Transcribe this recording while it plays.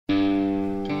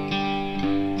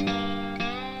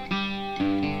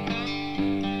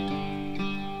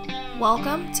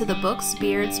Welcome to the Books,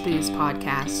 Beards, Booze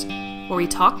podcast, where we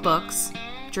talk books,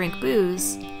 drink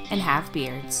booze, and have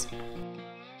beards.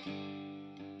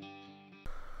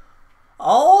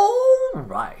 All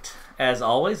right. As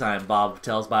always, I'm Bob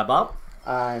Tells by Bob.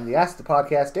 I'm the Ask the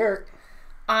Podcast, Derek.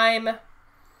 I'm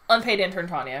unpaid intern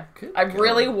Tanya. Good I God.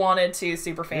 really wanted to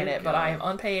superfan Good it, but God. I am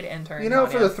unpaid intern You know,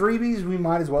 Tanya. for the Threebies, we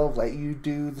might as well have let you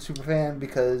do the superfan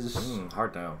because...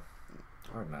 Hard no.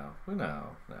 No.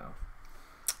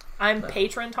 I'm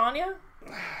patron Tanya?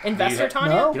 Investor You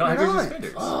Tanya? No. You don't have You're your not.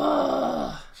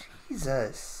 suspenders.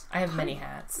 Jesus. I have many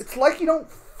hats. It's like you don't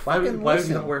Why would fucking you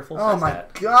listen. not wear a full Oh size my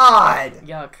hat? God.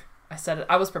 Yuck. I said it.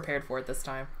 I was prepared for it this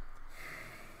time.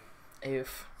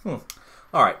 Oof. All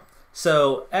right.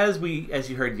 So, as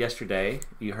you heard yesterday,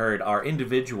 you heard our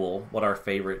individual, what our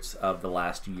favorites of the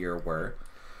last year were.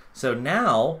 So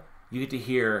now, you get to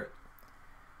hear...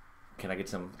 Can I get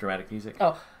some dramatic music?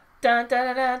 Oh. Dun,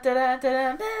 dun, dun, dun, dun,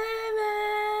 dun, dun,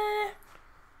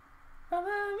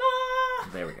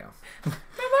 There we go.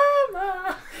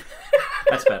 I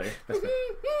That's better. don't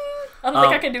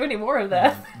think I can do any more of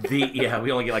that. We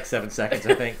only get like 7 seconds,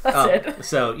 I think. That's it.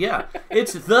 So, yeah.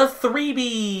 It's the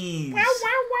Threebies.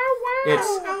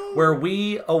 It's where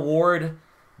we award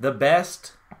the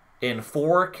best in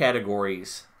 4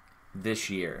 categories this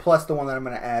year. Plus the one that I'm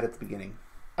going to add at the beginning.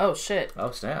 Oh, shit.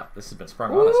 Oh, snap. This has been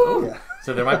sprung on us. Oh. Yeah.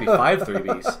 So there might be 5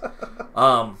 Threebies.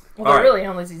 Well, there really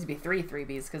only needs to be 3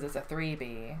 Threebies because it's a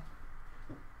 3B.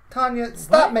 Tanya,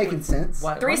 stop What? making sense.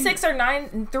 Why- 3, why 6, or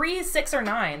 9. 3, 6, or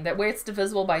 9. That way it's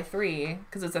divisible by 3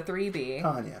 because it's a 3B.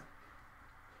 Tanya.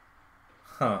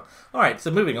 Huh. All right,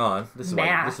 so moving on. This is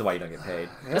Math. why you don't get paid.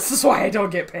 This is why I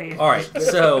don't get paid. All right,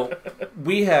 so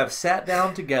we have sat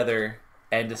down together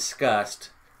and discussed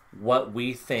what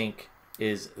we think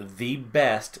is the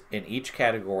best in each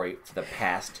category for the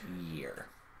past year.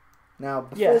 Now,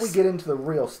 before Yes. we get into the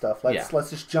real stuff, let's Yeah.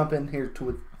 just jump in here to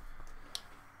it.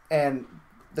 And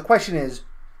the question is,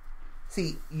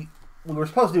 we were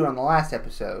supposed to do it on the last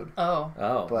episode, Oh,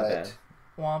 Oh, my bad.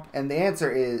 but womp. and the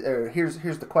answer is, or here's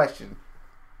the question.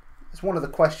 It's one of the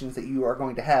questions that you are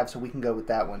going to have, so we can go with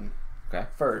that one Okay.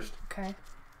 first. Okay.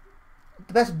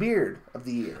 The best beard of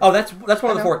the year. Oh, that's one of I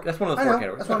the know. 4. That's one of the I 4 know.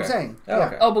 categories. That's what I'm Okay. saying. Oh, Yeah.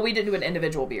 okay. Oh, but we didn't do an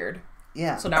individual beard.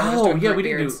 Yeah. So now we're just doing yeah, group we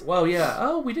didn't beards. do. Well, yeah.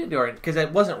 Oh, we did do our because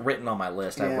it wasn't written on my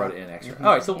list. I Yeah. wrote it in extra. Mhm.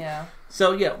 All right,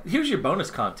 so Yeah. here's your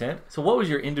bonus content. So, what was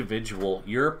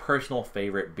your personal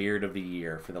favorite beard of the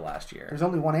year for the last year? There's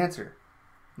only one answer.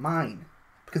 Mine.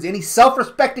 Because any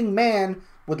self-respecting man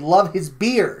would love his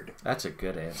beard. That's a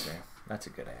good answer.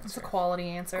 It's a quality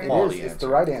answer. It Quality is. It's the answer.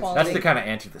 right answer. Quality. That's the kind of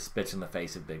answer that spits in the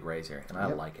face of Big Razor, and I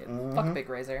Yep. like it. Mhm. Fuck Big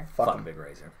Razor. Fuck Fuck 'em. Big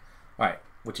Razor. All right,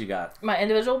 what you got? My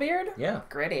individual beard? Yeah,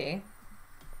 Gritty.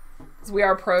 'Cause we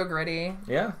are pro gritty.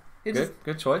 yeah, It's-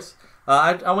 good choice.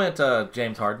 I went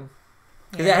James Harden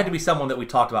because it had to be someone that we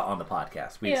talked about on the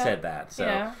podcast. We Yeah. said that. So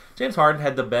Yeah. James Harden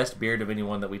had the best beard of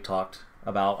anyone that we talked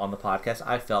about on the podcast.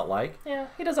 I felt like Yeah,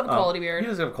 he does have a quality beard. He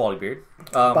does have a quality beard.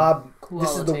 Bob,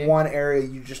 this is the Quality. one area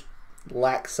you just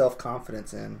lack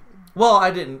self-confidence in. Well,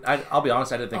 I didn't. I'll be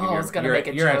honest. I didn't think Oh, I your, was gonna your, make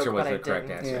a your joke, answer was but I the correct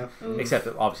didn't. answer, Yeah. except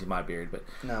that obviously my beard. But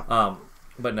No.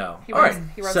 but no. He All runs, right.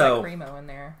 he runs So that Cremo in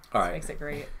there. all This right. makes it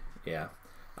great. yeah,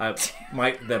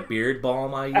 the beard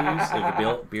balm I use, like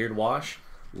the beard wash,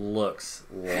 looks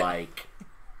like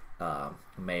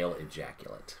male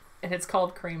ejaculate. And it's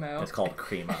called Cremo. It's called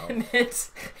Cremo, And it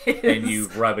is and you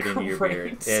rub it into your great.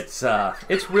 beard.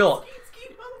 It's real.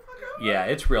 Yeah,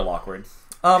 it's real awkward.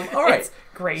 All right. It's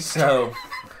great. So,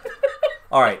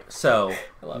 all right. So,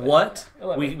 I love it. what I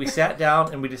love it. we sat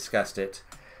down and we discussed it.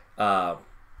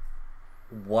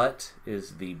 What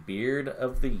is the beard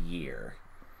of the year?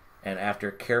 And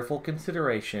after careful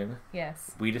consideration,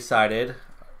 Yes. we decided.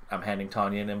 I'm handing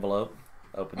Tanya an envelope.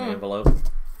 Open the envelope.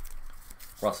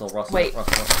 Russell. Wait.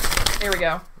 Russell. Here we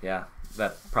go. Yeah,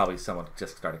 that probably someone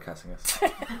just started cussing us.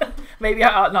 Maybe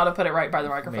I ought not have put it right by the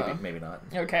microphone. Maybe not.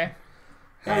 Okay.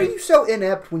 How are you so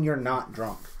inept when you're not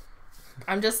drunk?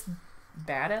 I'm just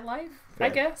bad at life, I Fair.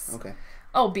 guess. Okay.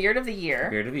 Oh, beard of the year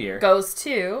Beard of the year. goes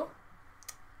to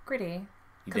Gritty.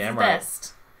 You 'Cause damn the right.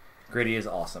 best. Gritty is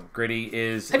awesome. Gritty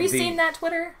is. Have you seen that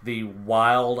Twitter? The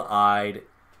wild-eyed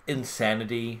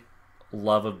insanity,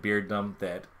 love of bearddom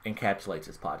that encapsulates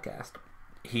his podcast.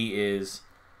 He is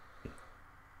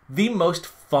the most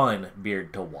fun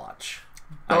beard to watch.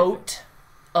 I think. Boat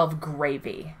of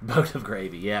gravy. Boat of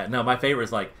gravy. Yeah. No, my favorite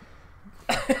is like,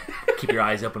 keep your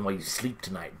eyes open while you sleep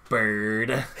tonight,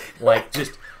 bird. Like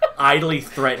just idly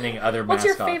threatening other What's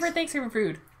mascots. your favorite Thanksgiving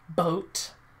food?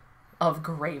 Boat of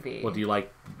gravy. Well, do you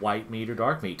like white meat or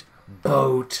dark meat?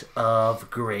 Boat of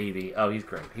gravy. Oh, he's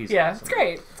great. He's Yeah, awesome. it's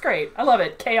great. It's great. I love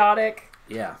it. Chaotic.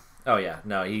 Yeah. Oh yeah,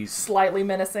 no, he's Slightly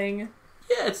menacing.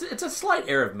 yeah. It's a slight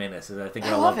air of menace that I think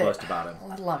I love love it. most about him.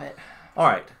 I love it. All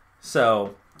right,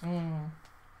 so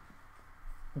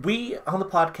we on the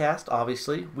podcast,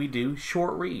 obviously, we do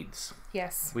short reads.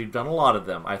 Yes. We've done a lot of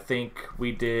them. I think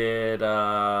we did. We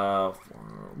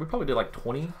probably did like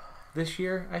 20 this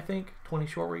year. I think 20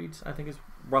 short reads. I think is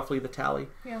roughly the tally.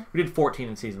 Yeah. We did 14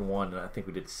 in season 1, and I think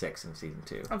we did 6 in season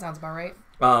 2. That sounds about right.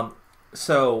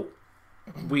 So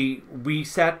we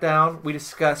sat down, we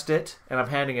discussed it, and I'm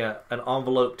handing an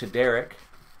envelope to Derek.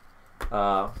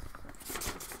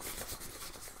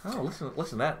 Listen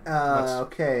to that.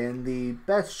 Okay, and the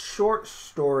best short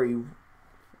story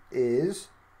is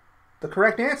the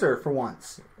correct answer for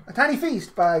once. A Tiny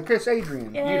Feast by Chris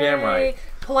Adrian. Yay. You damn right.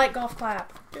 Polite golf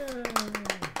clap. Yay.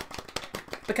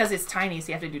 Because it's tiny, so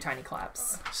you have to do tiny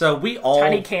claps. So we all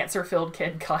Tiny cancer-filled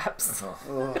kid claps.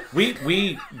 we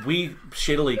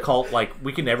shittily call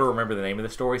we can never remember the name of the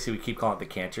story, so we keep calling it the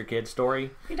Cancer Kid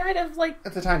story. He died of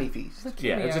It's a Tiny Feast.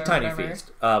 Yeah, it's a or Tiny whatever.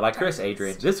 Feast by Chris Tiny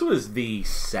Adrian. Feast. This was the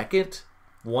second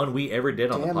one we ever did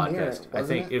on Damn the near podcast. it, I think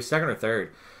wasn't it? it was second or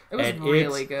third. It was And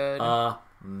really it's good.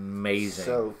 Amazing.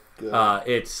 So good.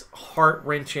 It's heart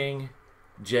wrenching.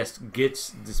 Just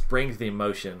brings the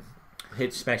emotion.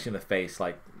 Smacks you in the face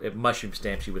like it mushroom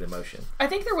stamps you with emotion. I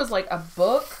think there was like a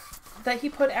book that he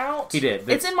put out. He did.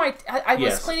 It's in my. I was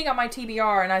Yes. cleaning up my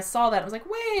TBR and I saw that. I was like,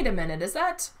 wait a minute, is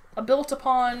that a built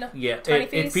upon Yeah, Tiny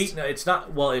Feast? no, it's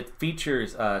not. Well, it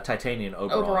features Titanium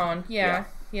Oberon. Oberon? Yeah.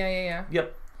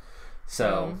 Yep.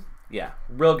 So yeah,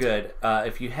 real good.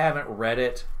 If you haven't read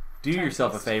it, do Tiny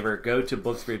yourself Feast. a favor. Go to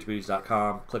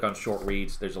bookspiritsbooze.com. Click on short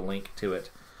reads. There's a link to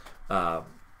it.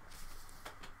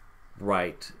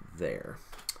 Right there.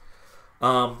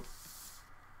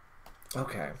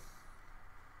 Okay.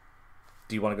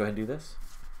 Do you want to go ahead and do this?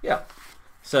 Yeah.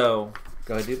 So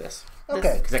go ahead and do this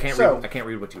Okay. because I can't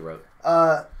read what you wrote.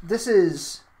 This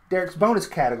is Derek's bonus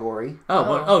category. Then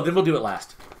we'll do it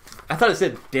last. I thought it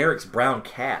said Derek's brown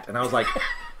cat, and I was like,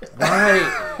 why?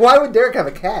 Why would Derek have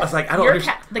a cat? I was like, I don't Your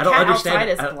understand. cat- the I don't cat understand. outside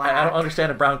is I don't black.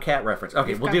 understand a brown cat reference. Okay,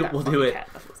 You've we'll got do that it. fucking cat.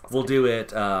 We'll do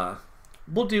it.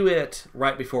 We'll do it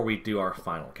right before we do our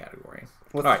final category.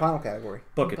 What's All the right. final category?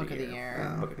 Book of Book the of the year.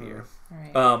 year. Book of the year.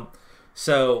 All right.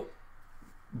 So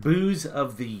booze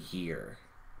of the year.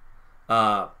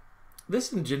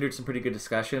 This engendered some pretty good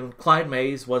discussion. Clyde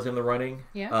Mays was in the running.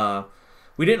 Yeah.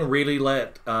 We didn't really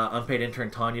let unpaid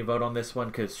intern Tanya vote on this one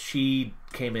because she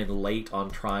came in late on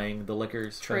trying the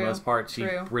liquors for the True. most part. She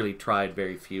True. really tried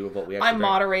very few of what we actually I drank.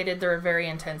 moderated their very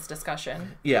intense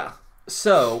discussion. Yeah.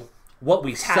 So what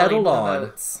we Tallied settled the on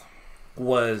votes.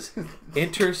 was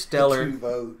Interstellar. 2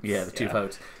 votes. Yeah, the 2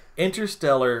 votes.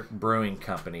 Interstellar Brewing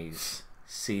Company's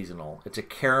seasonal. It's a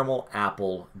caramel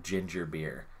apple ginger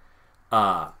beer.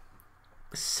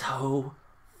 So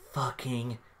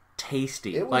fucking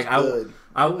tasty. It was good.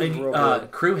 It was real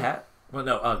good. Crew hat. Well,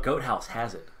 no, Goat House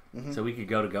has it, so we could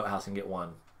go to Goat House and get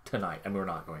one tonight. I mean, we're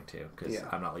not going to because Yeah.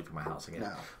 I'm not leaving my house again.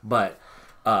 No. But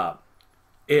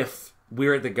if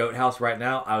we're at the Goat House right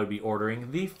now, I would be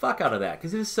ordering the fuck out of that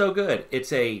because it is so good.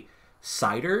 It's a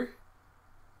cider,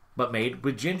 but made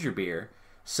with ginger beer,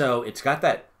 so it's got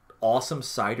that awesome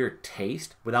cider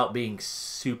taste without being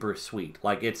super sweet.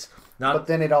 Like it's not. But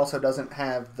then it also doesn't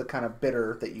have the kind of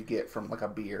bitter that you get from like a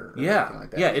beer or anything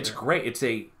like that. Yeah, either. it's great. It's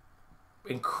a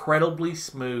incredibly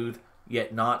smooth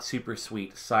yet not super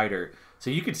sweet cider. So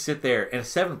you could sit there, and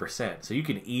it's 7%, so you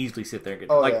can easily sit there and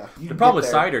get Oh, like yeah. You the can problem get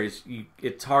with there. cider is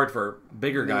it's hard for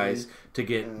bigger guys to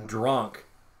get drunk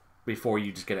before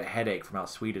you just get a headache from how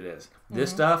sweet it is.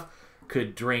 This stuff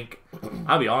could drink.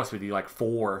 I'll be honest with you, like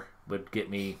 4 would get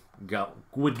me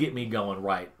going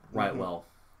right well,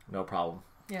 no problem.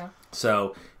 Yeah.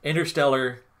 So,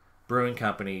 Interstellar Brewing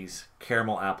Company's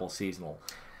Caramel Apple Seasonal.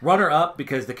 Runner up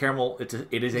because the caramel it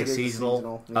is a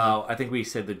seasonal. yeah. I think we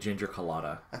said the ginger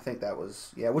colada. I think that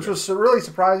was which was really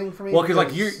surprising for me. Well, because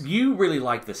like you really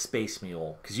like the Space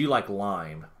Mule because you like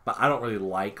lime, but I don't really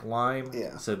like lime.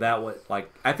 Yeah. So that would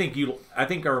like I think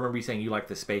I remember you saying you like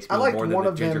the Space I Mule liked more than one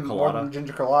the of ginger them more colada. than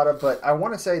ginger colada, but I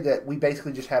want to say that we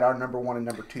basically just had our number 1 and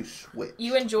number 2 switch.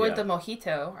 You enjoyed Yeah. the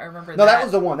mojito. I remember No, that. that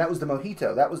was the one. That was the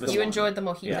mojito. That was the You one. enjoyed the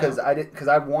mojito. because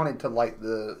I wanted to like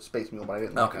the Space Mule, but I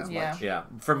didn't like it as Yeah. much. Yeah,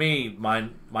 for me, my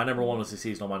number 1 was the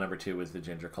seasonal. My number 2 was the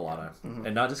ginger colada,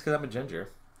 and not just because I'm a ginger.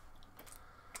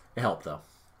 It helped though.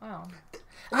 Wow.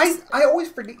 I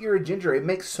always forget you're a ginger. It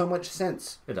makes so much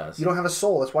sense. It does. You don't have a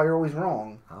soul. That's why you're always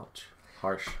wrong. Ouch.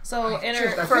 Harsh. So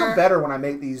I feel better when I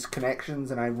make these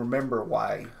connections and I remember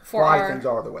why things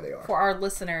are the way they are. For our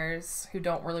listeners who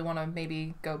don't really want to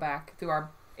maybe go back through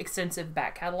our extensive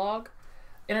back catalog,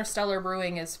 Interstellar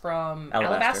Brewing is from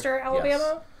Alabaster,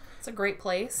 Alabama. It's a great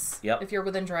place. Yep. If you're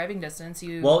within driving distance,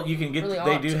 you can get. really They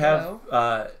ought do to have.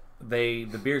 go.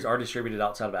 The beers are distributed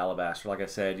outside of Alabaster. Like I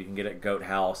said, you can get it at Goat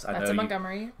House. That's in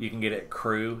Montgomery. You can get it at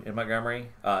Crew in Montgomery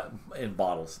in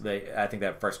bottles. I think they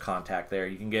have First Contact there.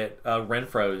 You can get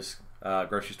Renfro's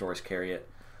grocery stores carry it.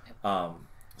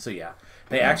 So yeah,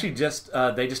 they actually just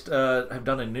have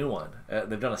done a new one.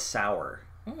 They've done a sour.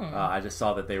 I just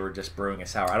saw that they were just brewing a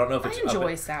sour. I don't know if it's. I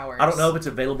enjoy sours. I don't know if it's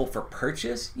available for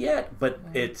purchase yet, but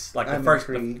it's like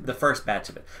the first batch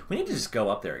of it. We need to just go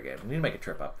up there again. We need to make a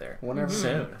trip up there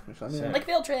soon. Like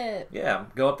field trip. Yeah,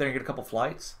 go up there and get a couple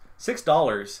flights.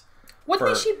 $6.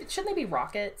 Shouldn't they be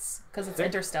rockets? Because it's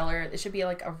interstellar. It should be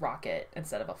like a rocket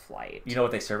instead of a flight. You know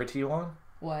what they serve it to you on?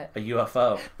 What? A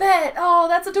UFO. Bet! Oh,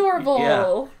 that's adorable.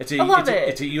 Yeah, I love it.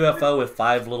 It's a UFO with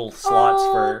 5 little slots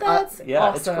for. That's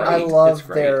awesome. It's great. I love it's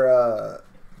great.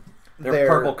 their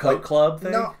Purple Coat Club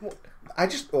thing. No,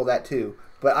 that too.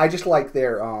 But I just like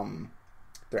their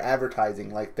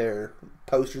advertising, like their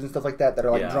posters and stuff like that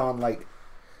are like drawn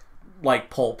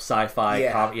like pulp sci-fi.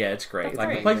 Yeah, it's great. That's like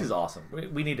great. the place is awesome.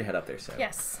 We need to head up there soon.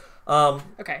 Yes.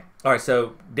 Okay. All right.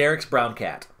 So Derek's brown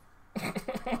cat.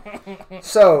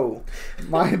 So,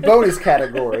 my bonus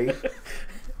category,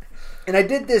 and I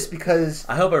did this because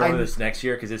I hope I remember this next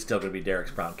year because it's still going to be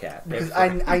Derek's brown cat. Because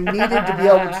I needed to be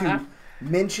able to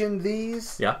mention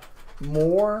these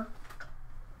more,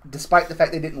 despite the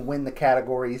fact they didn't win the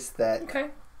categories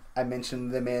that I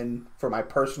mentioned them in for my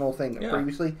personal thing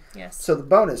previously. Yes. So the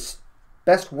bonus,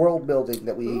 best world building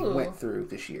that we went through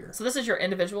this year. So this is your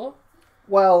individual?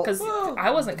 Well, because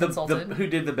I wasn't consulted. Who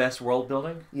did the best world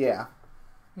building? Yeah.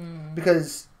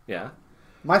 Because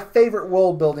my favorite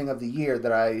world building of the year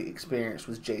that I experienced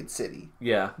was Jade City.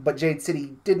 Yeah. But Jade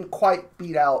City didn't quite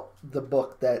beat out the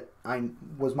book that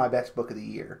was my best book of the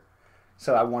year.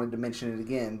 So I wanted to mention it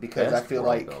again because I feel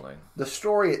like the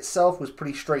story itself was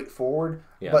pretty straightforward,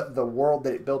 but the world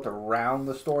that it built around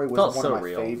the story was one of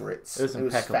my favorites. It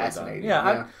was fascinating.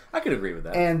 Yeah, I could agree with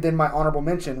that. And then my honorable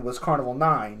mention was Carnival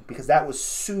 9 because that was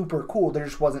super cool. There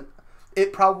just wasn't...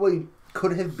 It probably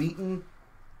could have beaten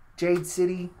Jade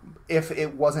City if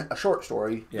it wasn't a short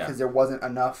story because there wasn't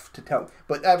enough to tell.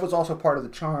 But that was also part of the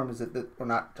charm, or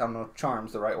not, I don't know if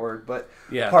charm's the right word, but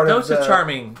part of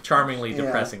the charmingly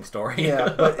depressing story.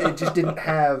 But it just didn't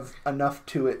have enough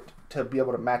to it to be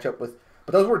able to match up with.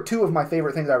 But those were two of my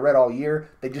favorite things I read all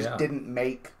year. They just didn't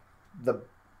make the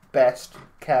best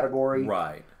category.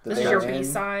 Right. This is your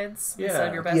B-sides instead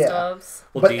of your best ofs.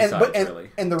 Well, D-sides,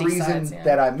 really. And the reason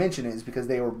that I mention it is because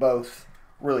they were both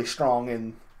really strong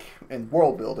in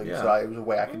world building, so it was a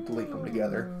way I could link them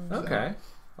together. Okay,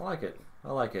 I like it.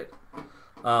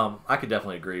 I could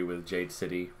definitely agree with Jade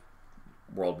City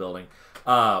world building.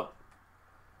 I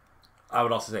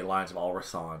would also say Lions of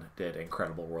Al-Rasan did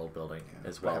incredible world building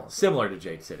as well, similar to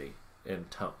Jade City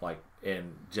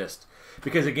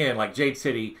because again, like Jade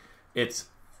City, it's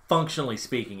functionally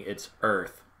speaking, it's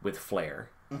Earth with flair,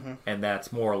 and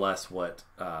that's more or less what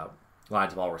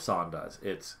Lions of Al-Rasan does.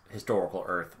 It's historical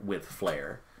Earth with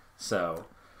flair. So,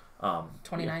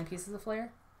 29 pieces of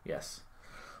flair? Yes.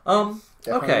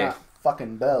 Definitely not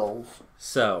fucking bells.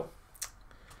 So,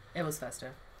 it was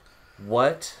festive.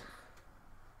 What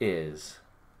is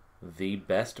the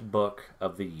best book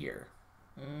of the year?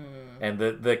 And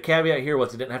the caveat here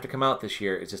was it didn't have to come out this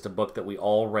year. It's just a book that we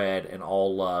all read and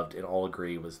all loved and all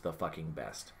agree was the fucking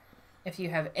best. If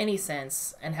you have any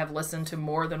sense and have listened to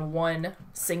more than one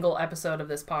single episode of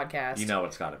this podcast, you know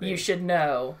it's got to be. You should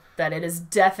know that it is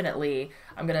definitely...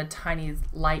 I'm going to tiny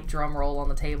light drum roll on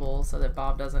the table so that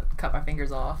Bob doesn't cut my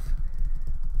fingers off.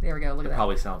 There we go. Look at that. It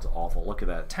probably sounds awful. Look at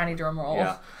that. Tiny drum roll.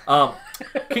 Yeah.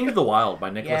 King of the Wild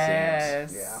by Nicholas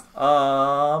Eames. Yes.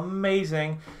 Yeah.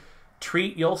 Amazing.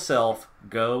 Treat yourself.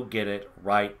 Go get it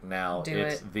right now.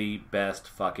 It's the best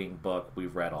fucking book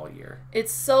we've read all year.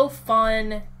 It's so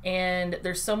fun, and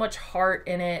there's so much heart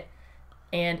in it,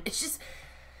 and it's just...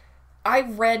 I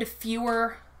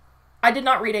did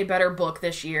not read a better book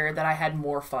this year that I had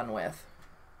more fun with.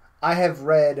 I have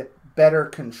read better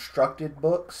constructed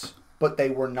books, but they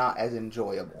were not as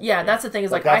enjoyable. Yeah, that's the thing,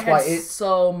 is I had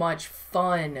so much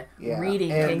fun reading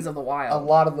Kings of the Wild. A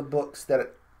lot of the books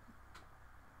that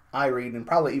I read, and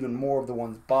probably even more of the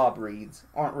ones Bob reads,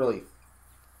 aren't really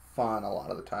fun a lot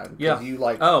of the time. Yeah. You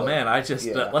like man, I just...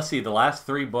 let's see, the last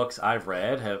 3 books I've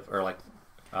read are like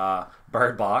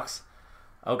Bird Box.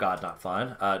 Oh God, not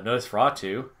fun.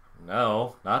 Nosferatu.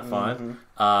 No, not fun.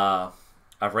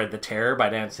 I've read The Terror by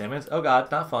Dan Simmons. Oh God,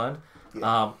 not fun.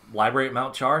 Yeah. Library at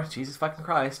Mount Char. Jesus fucking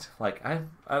Christ! Like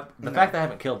the fact that I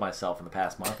haven't killed myself in the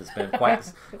past month has been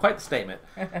quite the statement.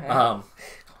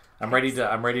 I'm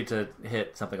ready to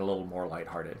hit something a little more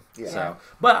lighthearted. Yeah. So,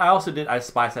 but I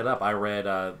spiced that up. I read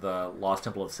the Lost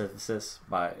Temple of Synthesis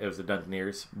it was a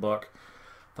Dungeoneers book.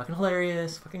 Fucking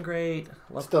hilarious, fucking great.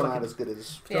 Still not as good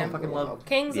as fucking love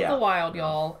Kings of the Wild,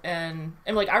 y'all, and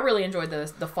like I really enjoyed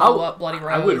the follow up Bloody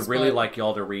Rose. I would really like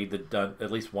y'all to read at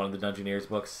least one of the Dungeoneers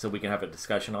books so we can have a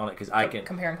discussion on it because I can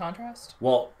compare and contrast.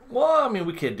 Well, I mean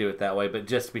we could do it that way, but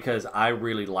just because I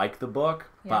really like the book,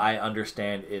 but I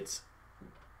understand it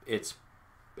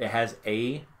has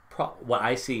what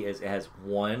I see is it has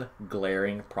one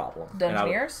glaring problem.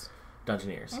 Dungeoneers.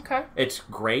 Okay. It's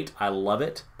great. I love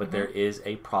it, but there is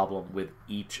a problem with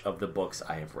each of the books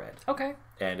I have read. Okay.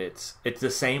 And it's the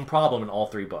same problem in all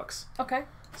 3 books. Okay.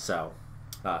 So,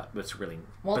 it's really...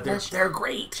 But they're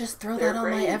great. Just throw that on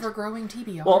my ever-growing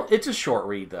TBR. Well, it's a short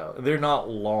read, though. They're not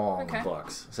long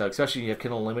books. So, especially if you have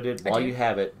Kindle Unlimited, while you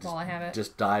have it,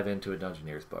 just dive into a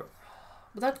Dungeoneers book.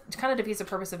 But that kind of defeats the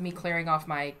purpose of me clearing off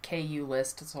my KU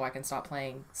list so I can stop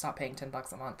paying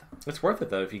 $10 a month. It's worth it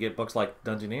though if you get books like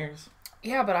Dungeoneers.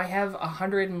 Yeah, but I have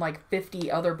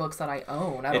 150 other books that I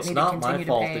own. I don't need to continue to pay. It's not my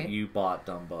fault that you bought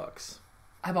dumb books.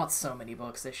 I bought so many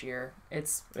books this year.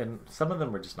 And some of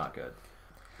them were just not good.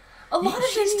 A lot of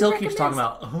she still keeps talking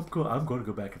about. I'm going to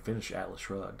go back and finish Atlas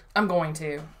Shrugged. I'm going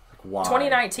to. Like, why?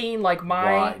 2019, like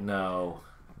my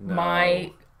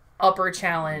my upper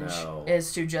challenge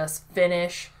is to just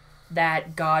finish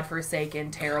that godforsaken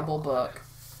terrible book.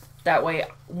 That way,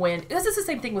 this is the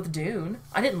same thing with Dune.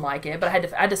 I didn't like it, but I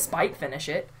had to spite finish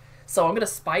it. So I'm gonna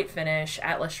spite finish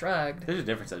Atlas Shrugged. There's a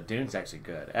difference though. Dune's actually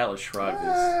good. Atlas Shrugged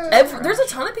is. There's a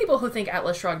ton of people who think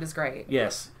Atlas Shrugged is great.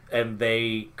 Yes, and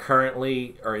they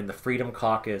currently are in the Freedom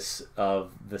Caucus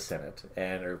of the Senate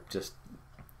and are just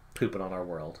pooping on our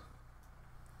world.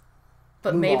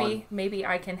 But maybe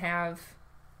I can have.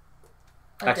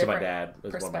 Actually, my dad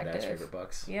was one of my dad's favorite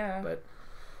books. Yeah, but.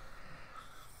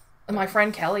 My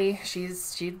friend Kelly, she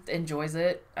enjoys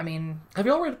it. I mean, have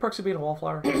you all read Perks of Being a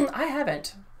Wallflower? I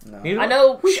haven't. No. I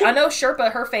know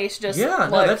Sherpa, her face just no,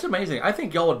 that's amazing. I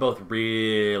think y'all would both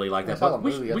really like that book.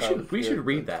 We should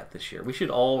read that this year. We should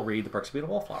all read the Perks of Being a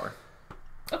Wallflower.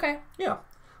 Okay. Yeah.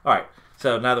 All right.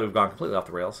 So now that we've gone completely off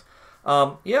the rails,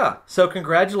 So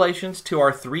congratulations to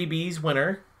our Threebies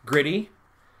winner, Gritty,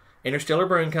 Interstellar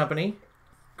Brewing Company,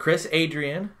 Chris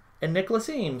Adrian, and Nicholas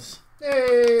Eames.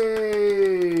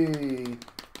 Yay!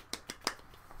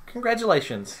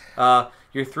 Congratulations.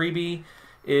 Your 3B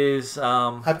is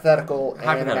hypothetical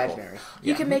and imaginary.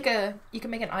 You can make an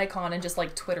icon and just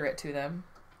like Twitter it to them.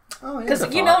 Oh yeah. Because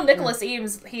Nicholas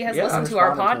Eames, he has listened to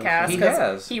our podcast.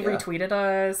 He retweeted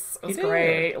us. It was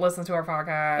great. Listen to our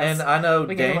podcast. And I know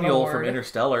Daniel from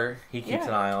Interstellar. He keeps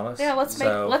an eye on us. Yeah,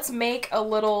 let's make a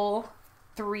little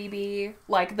 3B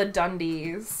like the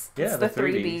Dundies. Yeah, it's the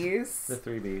Threebies. The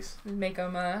Threebies. Make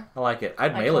them I like it.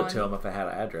 I'd mail it to him if I had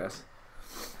an address.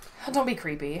 Don't be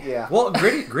creepy. Yeah. Well,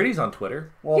 Gritty's on Twitter.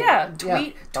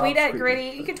 Tweet at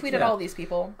Gritty. You can tweet at all these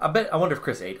people. I wonder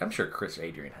if I'm sure Chris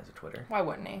Adrian has a Twitter. Why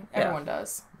wouldn't he? Everyone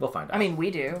does. We'll find out. I mean, we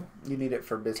do. You need it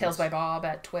for business. Tales by Bob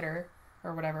at Twitter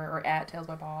or whatever, or at Tales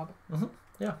by Bob. Mm-hmm.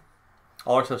 Yeah.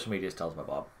 All our social media is Tales by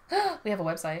Bob. We have a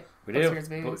website. We do.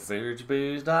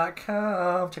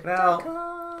 Booksbeardsbooze.com. Check it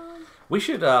out. We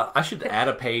should. I should add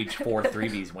a page for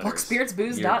Threebies winners.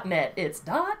 Booksbeardsbooze.net. It's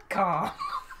 .com.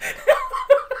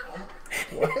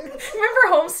 What? Remember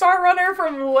Homestar Runner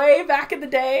from way back in the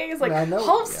day? It's like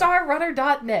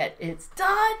homestarrunner.net. It's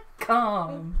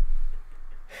 .com.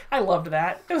 I loved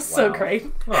that. It was so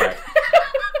great. All right.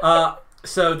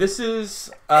 So this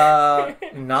is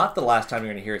not the last time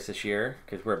you're going to hear us this year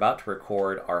because we're about to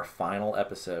record our final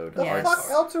episode. What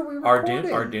else are we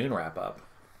recording? Our Dune wrap up.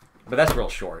 But that's real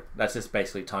short. That's just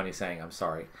basically Tanya saying I'm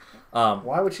sorry.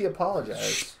 Why would she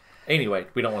apologize? Anyway,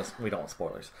 we don't want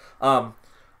spoilers.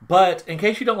 But in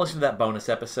case you don't listen to that bonus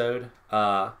episode,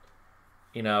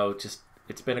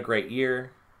 it's been a great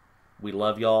year. We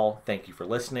love y'all. Thank you for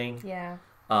listening. Yeah.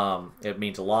 It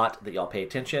means a lot that y'all pay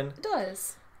attention. It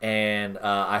does. And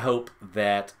I hope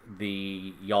that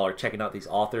y'all are checking out these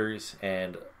authors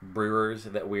and brewers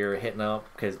that we're hitting up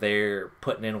because they're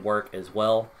putting in work as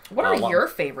well. What are your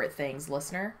favorite things,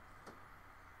 listener?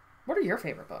 What are your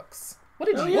favorite books?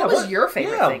 What was your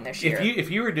favorite thing this year? If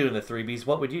you were doing the Threebies,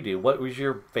 what would you do? What was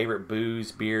your favorite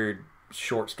booze, beer,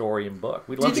 short story, and book?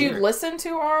 Did you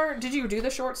do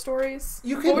the short stories?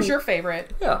 What was your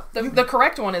favorite? Yeah. The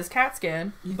correct one is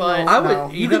Catskin.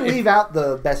 But you can leave out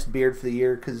the best beard for the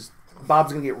year because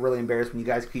Bob's going to get really embarrassed when you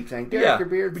guys keep saying, Derek, your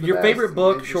beard's the best. Favorite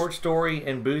book, short story,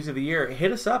 and booze of the year,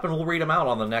 hit us up and we'll read them out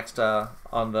on the next, What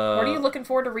are you looking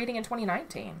forward to reading in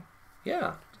 2019?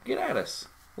 Yeah. Get at us.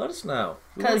 Let us know.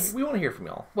 We want to hear from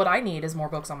y'all. What I need is more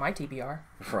books on my TBR.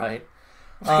 Right.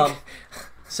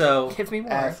 So give me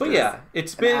more. But yeah,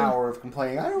 it's been an hour of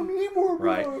complaining. I don't need more books.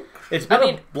 Right. It's been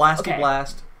a blasty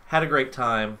blast. Had a great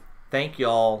time. Thank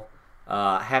y'all.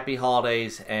 Happy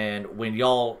holidays. And when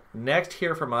y'all next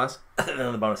hear from us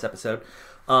in the bonus episode,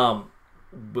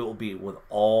 we'll be with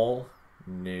all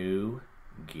new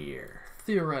gear.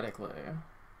 Theoretically.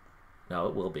 No,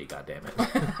 it will be,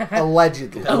 goddammit.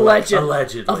 Allegedly.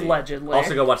 Allegedly.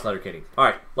 Also go watch Letterkenny.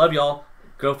 Alright, love y'all.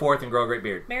 Go forth and grow a great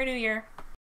beard. Merry New Year.